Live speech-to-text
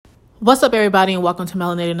What's up, everybody, and welcome to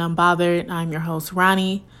Melanated Unbothered. I'm your host,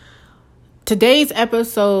 Ronnie. Today's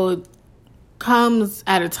episode comes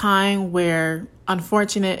at a time where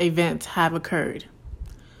unfortunate events have occurred.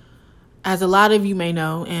 As a lot of you may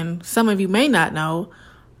know, and some of you may not know,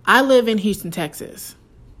 I live in Houston, Texas.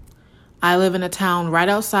 I live in a town right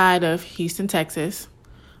outside of Houston, Texas,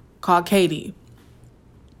 called Katy.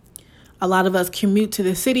 A lot of us commute to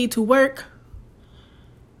the city to work,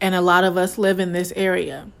 and a lot of us live in this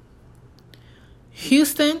area.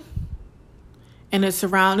 Houston and its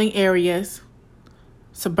surrounding areas,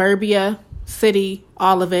 suburbia, city,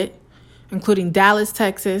 all of it, including Dallas,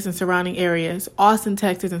 Texas and surrounding areas, Austin,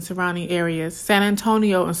 Texas and surrounding areas, San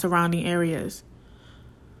Antonio and surrounding areas.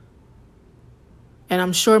 And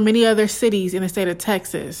I'm sure many other cities in the state of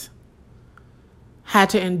Texas had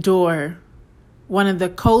to endure one of the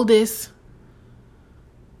coldest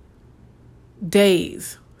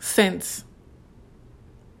days since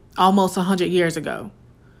almost 100 years ago.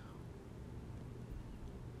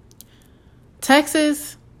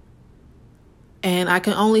 Texas, and I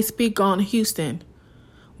can only speak on Houston,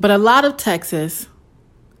 but a lot of Texas,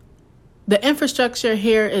 the infrastructure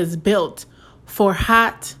here is built for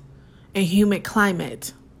hot and humid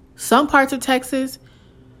climate. Some parts of Texas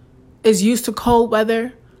is used to cold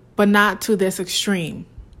weather, but not to this extreme.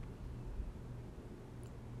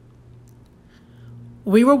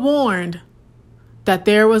 We were warned that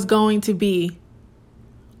there was going to be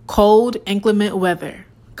cold, inclement weather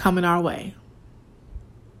coming our way.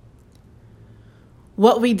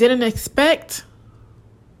 What we didn't expect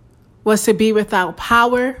was to be without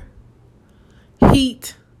power,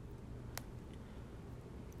 heat,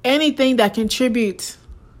 anything that contributes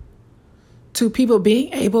to people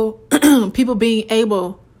being able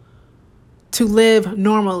to live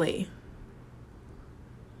normally.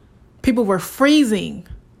 People were freezing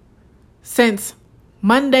since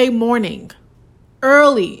Monday morning,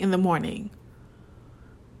 early in the morning.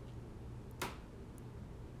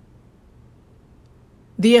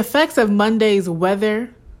 The effects of Monday's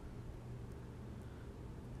weather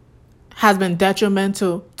has been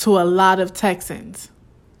detrimental to a lot of Texans.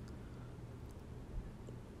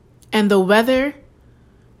 And the weather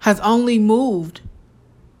has only moved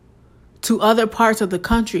to other parts of the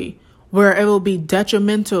country where it will be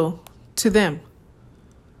detrimental to them.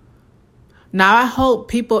 Now, I hope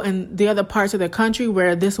people in the other parts of the country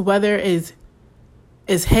where this weather is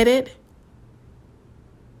headed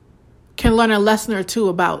can learn a lesson or two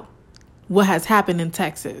about what has happened in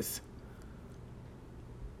Texas.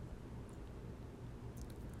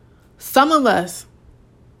 Some of us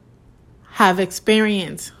have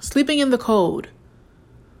experienced sleeping in the cold.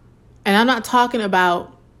 And I'm not talking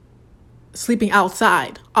about sleeping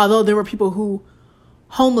outside, although there were people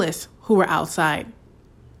homeless who were outside.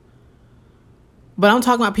 But I'm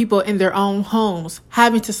talking about people in their own homes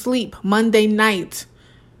having to sleep Monday night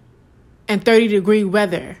in 30-degree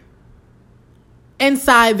weather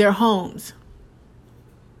inside their homes.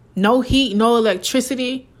 No heat, no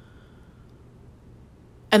electricity.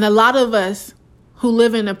 And a lot of us who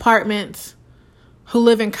live in apartments, who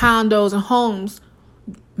live in condos and homes,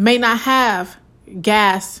 may not have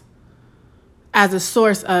gas as a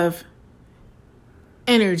source of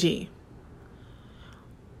energy.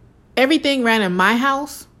 Everything ran in my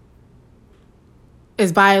house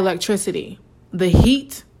is by electricity. The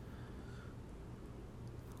heat,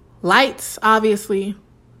 lights, obviously,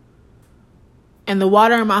 and the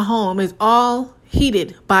water in my home is all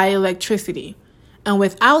heated by electricity. And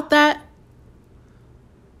without that,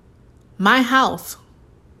 my house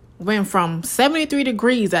went from 73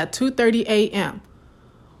 degrees at 2:30 a.m.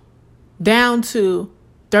 down to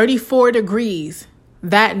 34 degrees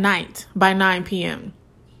that night by 9 p.m.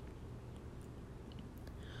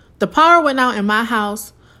 The power went out in my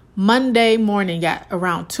house Monday morning at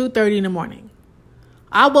around 2:30 in the morning.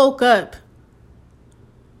 I woke up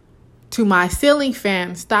to my ceiling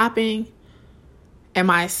fan stopping and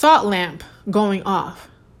my salt lamp going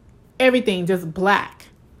off. Everything just black.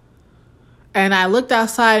 And I looked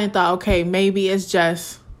outside and thought, okay, maybe it's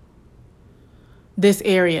just this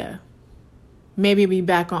area. Maybe it'll be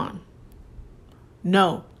back on.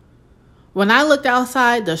 No. When I looked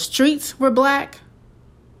outside, the streets were black.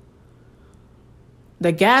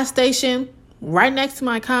 The gas station right next to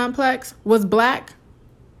my complex was black.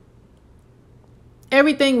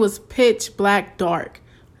 Everything was pitch black dark.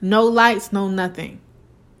 No lights, no nothing.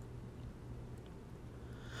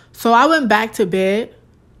 So I went back to bed.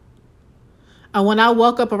 And when I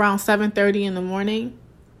woke up around 7:30 in the morning,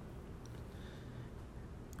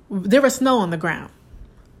 there was snow on the ground.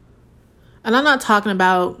 And I'm not talking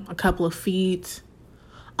about a couple of feet.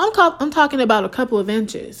 I'm talking about a couple of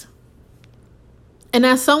inches. And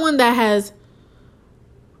as someone that has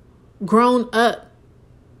grown up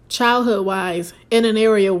childhood-wise in an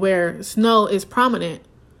area where snow is prominent,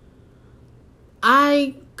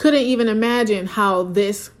 I couldn't even imagine how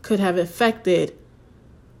this could have affected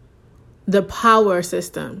the power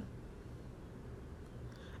system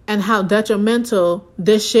and how detrimental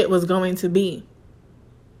this shit was going to be.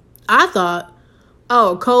 I thought,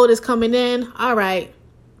 oh, cold is coming in. All right,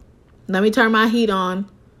 let me turn my heat on.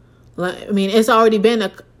 I mean, it's already been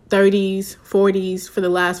a 30s, 40s for the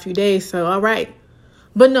last few days, so all right.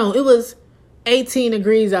 But no, it was 18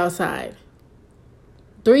 degrees outside.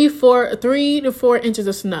 3 to 4 inches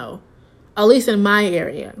of snow, at least in my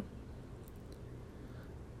area.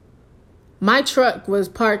 My truck was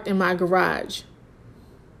parked in my garage,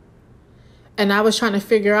 and I was trying to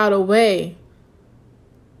figure out a way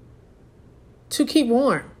to keep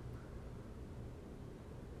warm.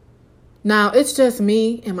 Now, it's just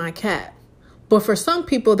me and my cat. But for some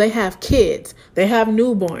people, they have kids. They have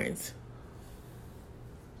newborns.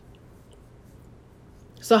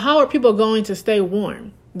 So how are people going to stay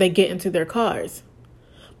warm? They get into their cars.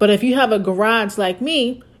 But if you have a garage like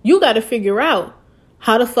me, you got to figure out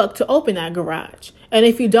how the fuck to open that garage. And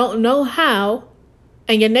if you don't know how,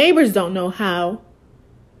 and your neighbors don't know how,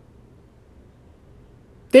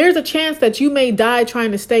 there's a chance that you may die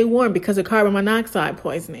trying to stay warm because of carbon monoxide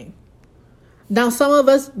poisoning. Now, some of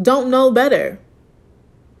us don't know better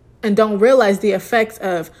and don't realize the effects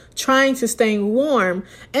of trying to stay warm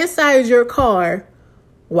inside your car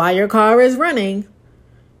while your car is running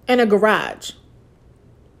in a garage.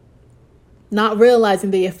 Not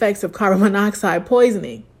realizing the effects of carbon monoxide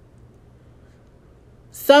poisoning.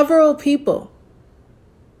 Several people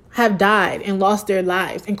have died and lost their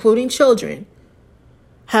lives, including children,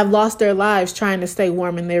 have lost their lives trying to stay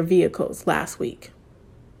warm in their vehicles last week.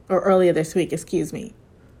 Or earlier this week, excuse me.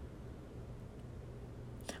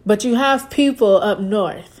 But you have people up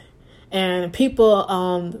north and people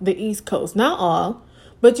on the East Coast, not all,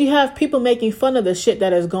 but you have people making fun of the shit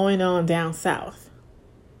that is going on down south.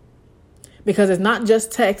 Because it's not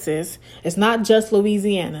just Texas, it's not just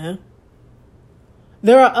Louisiana.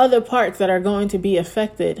 There are other parts that are going to be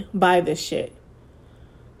affected by this shit.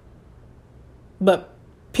 But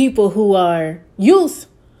people who are used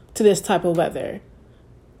to this type of weather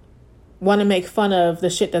want to make fun of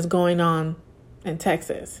the shit that's going on in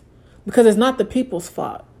Texas because it's not the people's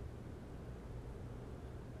fault.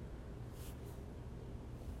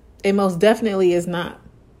 It most definitely is not.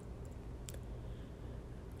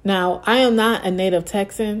 Now, I am not a native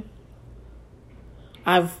Texan.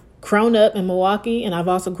 I've grown up in Milwaukee, and I've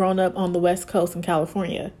also grown up on the West Coast in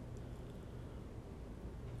California.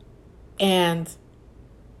 And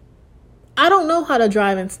I don't know how to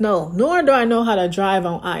drive in snow, nor do I know how to drive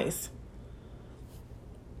on ice.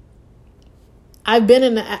 I've been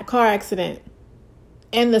in a car accident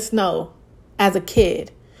in the snow as a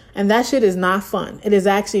kid, and that shit is not fun. It is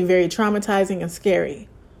actually very traumatizing and scary.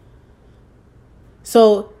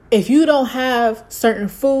 So if you don't have certain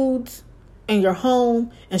foods in your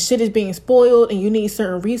home and shit is being spoiled and you need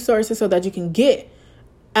certain resources so that you can get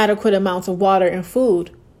adequate amounts of water and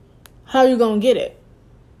food, how are you going to get it?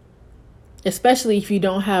 Especially if you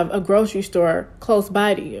don't have a grocery store close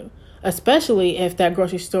by to you. Especially if that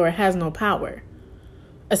grocery store has no power.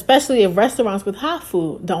 Especially if restaurants with hot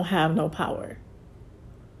food don't have no power.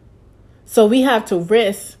 So we have to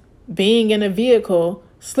risk being in a vehicle,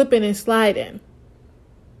 slipping and sliding.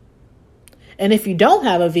 And if you don't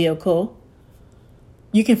have a vehicle,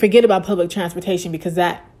 you can forget about public transportation because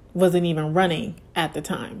that wasn't even running at the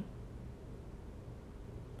time.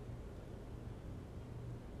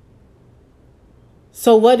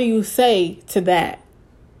 So what do you say to that?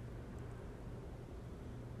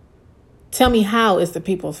 Tell me how it's the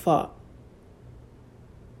people's fault.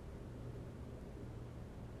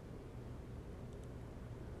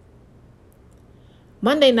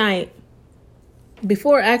 Monday night,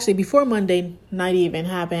 before Monday night even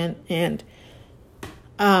happened, and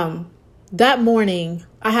that morning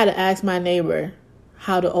I had to ask my neighbor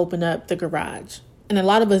how to open up the garage. And a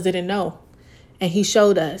lot of us didn't know. And he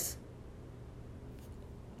showed us.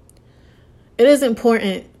 It is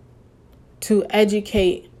important to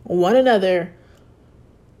educate one another,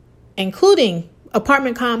 including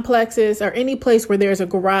apartment complexes or any place where there's a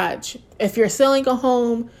garage. If you're selling a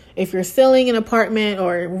home, if you're selling an apartment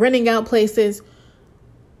or renting out places,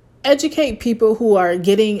 educate people who are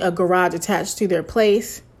getting a garage attached to their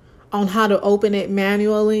place on how to open it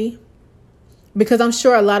manually. Because I'm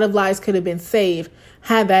sure a lot of lives could have been saved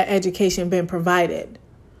had that education been provided.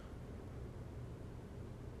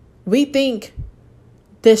 We think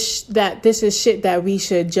this is shit that we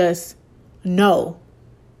should just know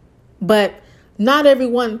But not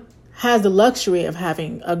everyone has the luxury of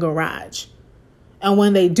having a garage. And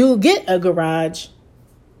when they do get a garage,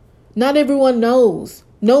 not everyone knows.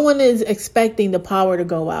 No one is expecting the power to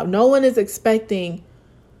go out. No one is expecting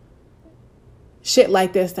shit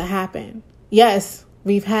like this to happen. Yes,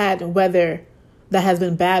 we've had weather that has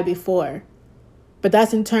been bad before, but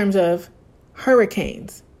that's in terms of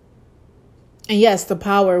hurricanes. And yes, the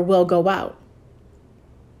power will go out.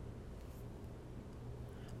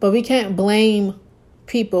 But we can't blame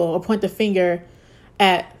people or point the finger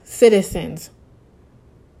at citizens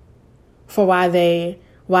for why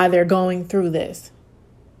they're going through this.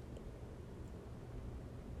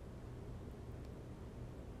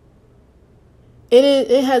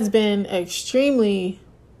 It has been extremely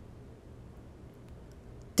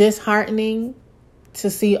disheartening to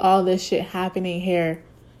see all this shit happening here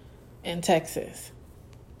in Texas.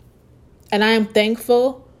 And I am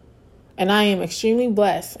thankful and I am extremely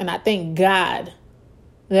blessed. And I thank God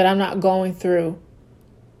that I'm not going through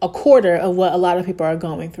a quarter of what a lot of people are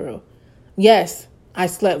going through. Yes, I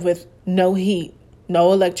slept with no heat,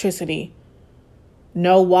 no electricity,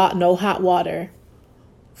 no hot water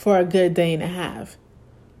for a good day and a half.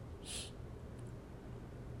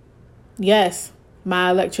 Yes, my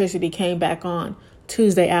electricity came back on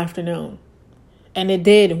Tuesday afternoon. And it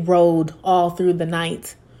did roll all through the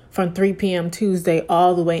night from 3 p.m. Tuesday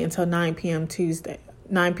all the way until 9 p.m. Tuesday.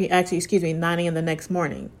 9 a.m. the next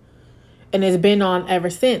morning. And it's been on ever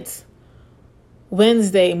since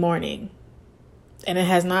Wednesday morning. And it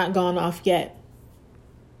has not gone off yet.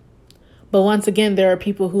 But once again, there are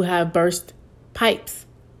people who have burst pipes.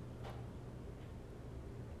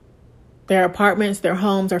 Their apartments, their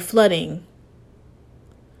homes are flooding.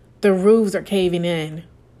 The roofs are caving in.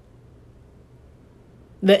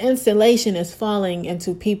 The insulation is falling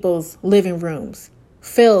into people's living rooms,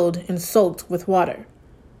 filled and soaked with water.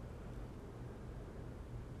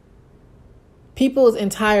 People's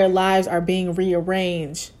entire lives are being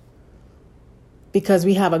rearranged because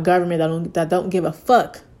we have a government that don't give a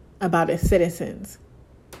fuck about its citizens.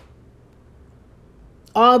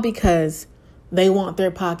 All because they want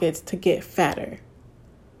their pockets to get fatter.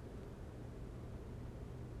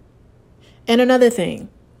 And another thing,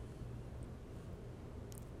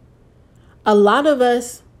 a lot of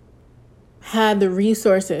us had the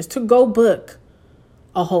resources to go book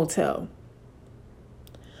a hotel.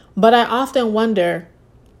 But I often wonder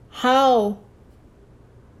how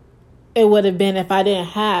it would have been if I didn't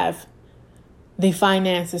have the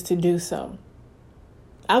finances to do so.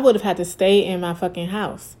 I would have had to stay in my fucking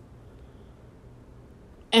house.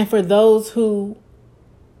 And for those who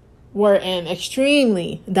were in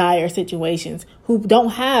extremely dire situations, who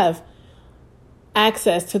don't have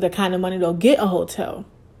access to the kind of money to get a hotel,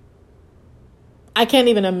 I can't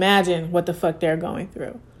even imagine what the fuck they're going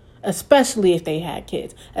through. Especially if they had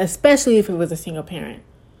kids. Especially if it was a single parent.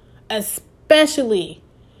 Especially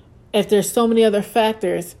if there's so many other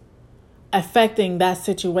factors affecting that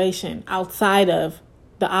situation outside of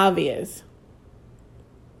the obvious.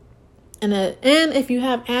 And if you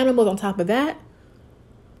have animals on top of that,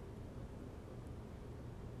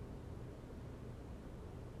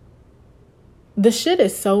 the shit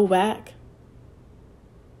is so whack.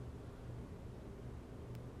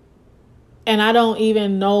 And I don't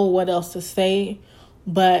even know what else to say,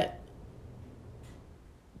 but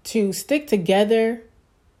to stick together,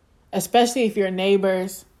 especially if you're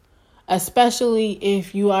neighbors, especially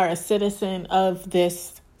if you are a citizen of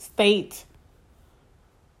this state,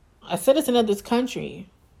 a citizen of this country,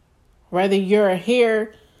 whether you're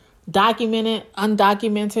here, documented,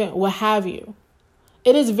 undocumented, what have you.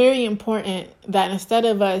 It is very important that instead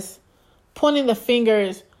of us pointing the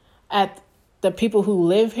fingers at the people who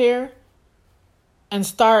live here and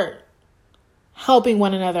start helping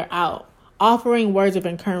one another out, offering words of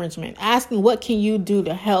encouragement, asking what can you do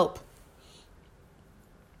to help,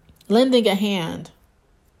 lending a hand,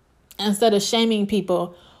 instead of shaming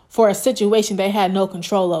people for a situation they had no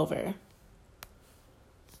control over.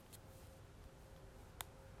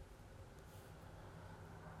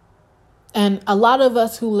 And a lot of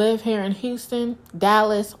us who live here in Houston,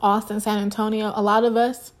 Dallas, Austin, San Antonio, a lot of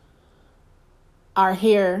us are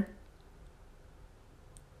here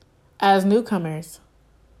as newcomers.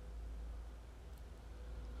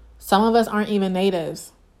 Some of us aren't even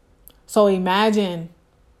natives. So imagine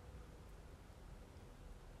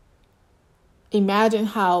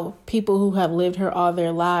how people who have lived here all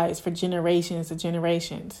their lives for generations and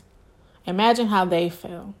generations, imagine how they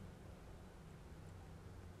feel.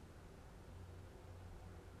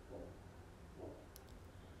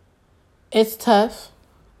 It's tough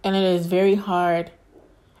and it is very hard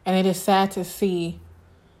and it is sad to see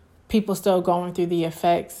people still going through the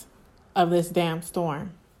effects of this damn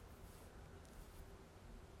storm.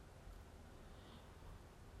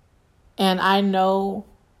 And I know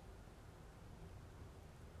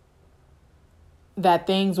that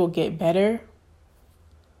things will get better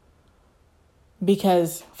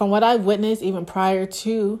because from what I've witnessed, even prior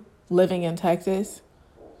to living in Texas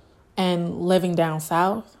and living down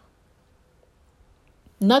south,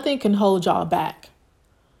 nothing can hold y'all back.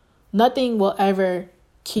 Nothing will ever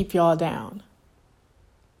keep y'all down.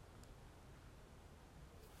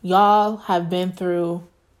 Y'all have been through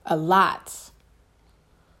a lot.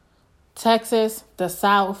 Texas, the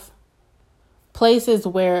South, places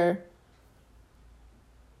where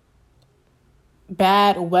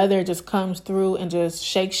bad weather just comes through and just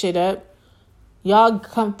shakes shit up. Y'all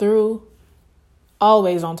come through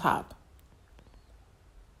always on top.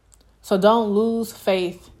 So don't lose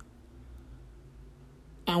faith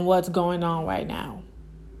in what's going on right now.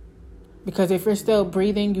 Because if you're still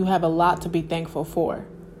breathing, you have a lot to be thankful for.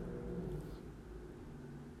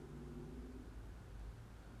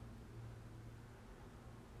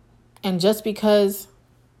 And just because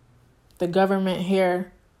the government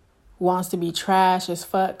here wants to be trash as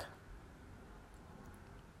fuck,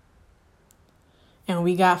 and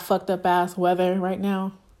we got fucked up ass weather right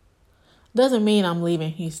now, doesn't mean I'm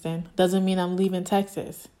leaving Houston. Doesn't mean I'm leaving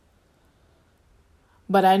Texas.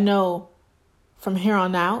 But I know from here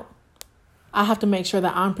on out, I have to make sure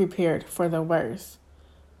that I'm prepared for the worst.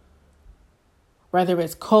 Whether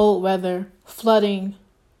it's cold weather, flooding,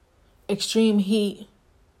 extreme heat,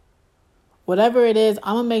 whatever it is,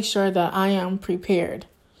 I'm going to make sure that I am prepared.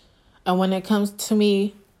 And when it comes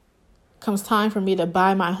time for me to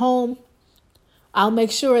buy my home, I'll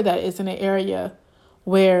make sure that it's in an area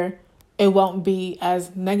where it won't be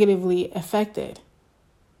as negatively affected.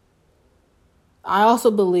 I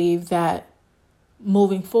also believe that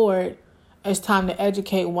moving forward, it's time to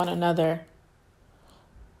educate one another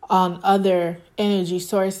on other energy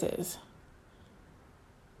sources,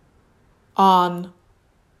 on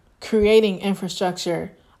creating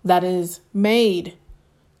infrastructure that is made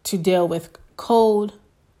to deal with cold,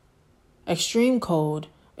 extreme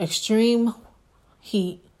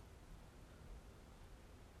heat,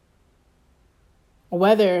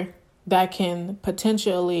 weather that can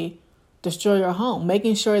potentially destroy your home,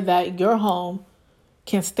 making sure that your home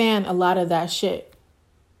can stand a lot of that shit.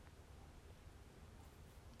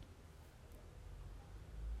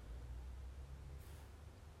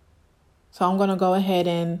 So I'm going to go ahead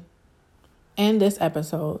and end this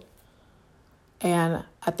episode. And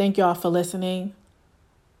I thank y'all for listening.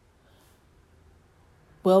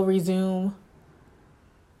 We'll resume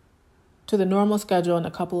to the normal schedule in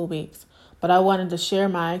a couple of weeks. But I wanted to share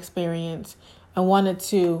my experience and wanted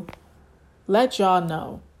to let y'all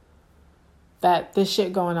know that this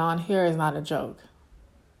shit going on here is not a joke.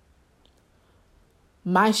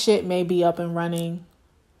 My shit may be up and running,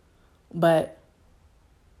 but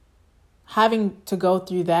having to go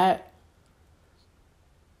through that,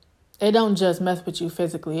 it don't just mess with you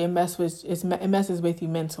physically. It messes with you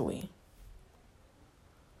mentally.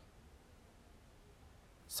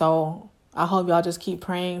 So I hope y'all just keep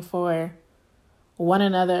praying for one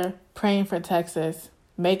another, praying for Texas,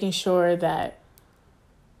 making sure that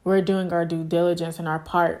we're doing our due diligence and our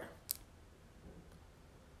part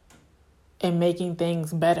in making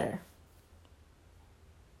things better.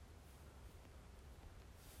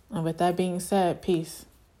 And with that being said, peace.